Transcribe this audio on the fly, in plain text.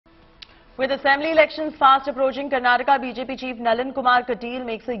With assembly elections fast approaching, Karnataka BJP chief Nalin Kumar Kateel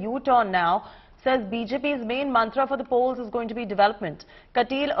makes a U-turn now. Says BJP's main mantra for the polls is going to be development.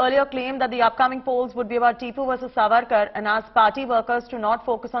 Kateel earlier claimed that the upcoming polls would be about Tipu versus Savarkar and asked party workers to not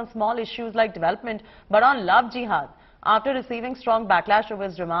focus on small issues like development but on Love Jihad. After receiving strong backlash over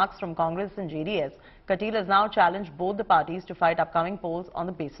his remarks from Congress and JDS, Kateel has now challenged both the parties to fight upcoming polls on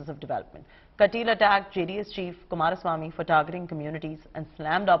the basis of development. Kateel attacked JDS chief Kumar for targeting communities and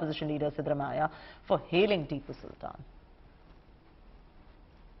slammed opposition leader Shivamogga for hailing Tipu Sultan.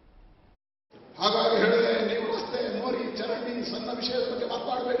 ಹಾಗಾಗಿ ಹೇಳಿದೆ, ನೀವು ರಸ್ತೆ ಮೋರಿ ಚರಂಡಿ ಸಣ್ಣ ವಿಷಯದ ಬಗ್ಗೆ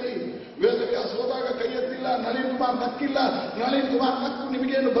ಮಾತಾಡಬೇಡಿ. ವೇದವ್ಯಾಸ ಹೋದಾಗ ಕೈ ಎತ್ತಿಲ್ಲ, ನಳಿನ್ ಕುಮಾರ್ ನಕ್ಕಿಲ್ಲ. ನಳಿನ್ ಕುಮಾರ್ ನಕ್ಕು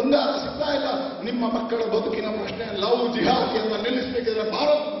ನಿಮಗೇನು ಬಂಗಾರ ಸಿಗ್ತಾ ಇಲ್ಲ. ನಿಮ್ಮ ಮಕ್ಕಳ ಬದುಕಿನ ಪ್ರಶ್ನೆ ಲವ್ ಜಿಹಾದ್ ಎಂದು ನಿಲ್ಲಿಸಬೇಕಿದ್ರೆ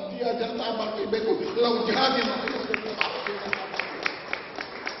ಭಾರತೀಯ ಜನತಾ ಪಾರ್ಟಿ ಬೇಕು. ಲವ್ ಜಿಹಾದ್ ಎಂದು ನಿಲ್ಲಿಸಬೇಕು.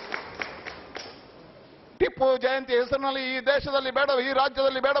 ಟಿಪ್ಪು ಜಯಂತಿ ಹೆಸರಿನಲ್ಲಿ ಈ ದೇಶದಲ್ಲಿ ಬೇಡ, ಈ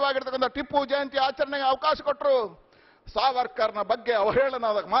ರಾಜ್ಯದಲ್ಲಿ ಬೇಡವಾಗಿರ್ತಕ್ಕಂಥ ಟಿಪ್ಪು ಜಯಂತಿ ಆಚರಣೆಗೆ ಅವಕಾಶ ಕೊಟ್ಟರು. ಸಾವರ್ಕರ್ನ ಬಗ್ಗೆ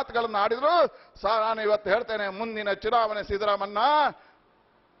ಅವಹೇಳನದ ಮಾತುಗಳನ್ನು ಆಡಿದ್ರು. ನಾನು ಇವತ್ತು ಹೇಳ್ತೇನೆ, ಮುಂದಿನ ಚುನಾವಣೆ ಸಿದ್ದರಾಮಣ್ಣ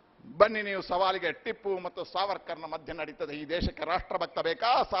ಬನ್ನಿ, ನೀವು ಸವಾಲಿಗೆ ಟಿಪ್ಪು ಮತ್ತು ಸಾವರ್ಕರ್ನ ಮಧ್ಯೆ ನಡೀತದೆ. ಈ ದೇಶಕ್ಕೆ ರಾಷ್ಟ್ರಭಕ್ತ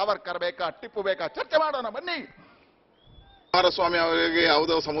ಬೇಕಾ, ಸಾವರ್ಕರ್ ಬೇಕಾ, ಟಿಪ್ಪು ಬೇಕಾ, ಚರ್ಚೆ ಮಾಡೋಣ ಬನ್ನಿ. ಕುಮಾರಸ್ವಾಮಿ ಅವರಿಗೆ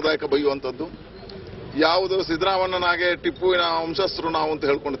ಯಾವುದೋ ಸಮುದಾಯಕ್ಕೆ ಬೈಯುವಂಥದ್ದು, ಯಾವುದೋ ಸಿದ್ದರಾಮಣ್ಣನಾಗೆ ಟಿಪ್ಪುವಿನ ವಂಶಸ್ಥರು ನಾವು ಅಂತ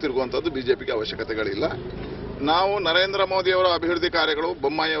ಹೇಳ್ಕೊಂಡು ತಿರುಗುವಂಥದ್ದು ಬಿಜೆಪಿಗೆ ಅವಶ್ಯಕತೆಗಳಿಲ್ಲ. ನಾವು ನರೇಂದ್ರ ಮೋದಿ ಅವರ ಅಭಿವೃದ್ಧಿ ಕಾರ್ಯಗಳು,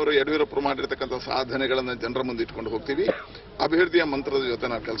 ಬೊಮ್ಮಾಯಿ ಅವರು ಯಡಿಯೂರಪ್ಪರು ಮಾಡಿರ್ತಕ್ಕಂಥ ಸಾಧನೆಗಳನ್ನು ಜನರ ಮುಂದೆ ಇಟ್ಕೊಂಡು ಹೋಗ್ತೀವಿ. ಅಭಿವೃದ್ಧಿಯ ಮಂತ್ರದ ಜೊತೆ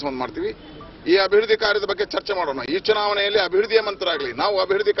ನಾವು ಕೆಲಸವನ್ನು ಮಾಡ್ತೀವಿ. ಈ ಅಭಿವೃದ್ಧಿ ಕಾರ್ಯದ ಬಗ್ಗೆ ಚರ್ಚೆ ಮಾಡೋಣ. ಈ ಚುನಾವಣೆಯಲ್ಲಿ ಅಭಿವೃದ್ಧಿಯ ಮಂತ್ರ ಆಗಲಿ, ನಾವು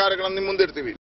ಅಭಿವೃದ್ಧಿ ಕಾರ್ಯಗಳನ್ನು ನಿಮ್ಮ ಮುಂದೆ ಇಡ್ತೀವಿ.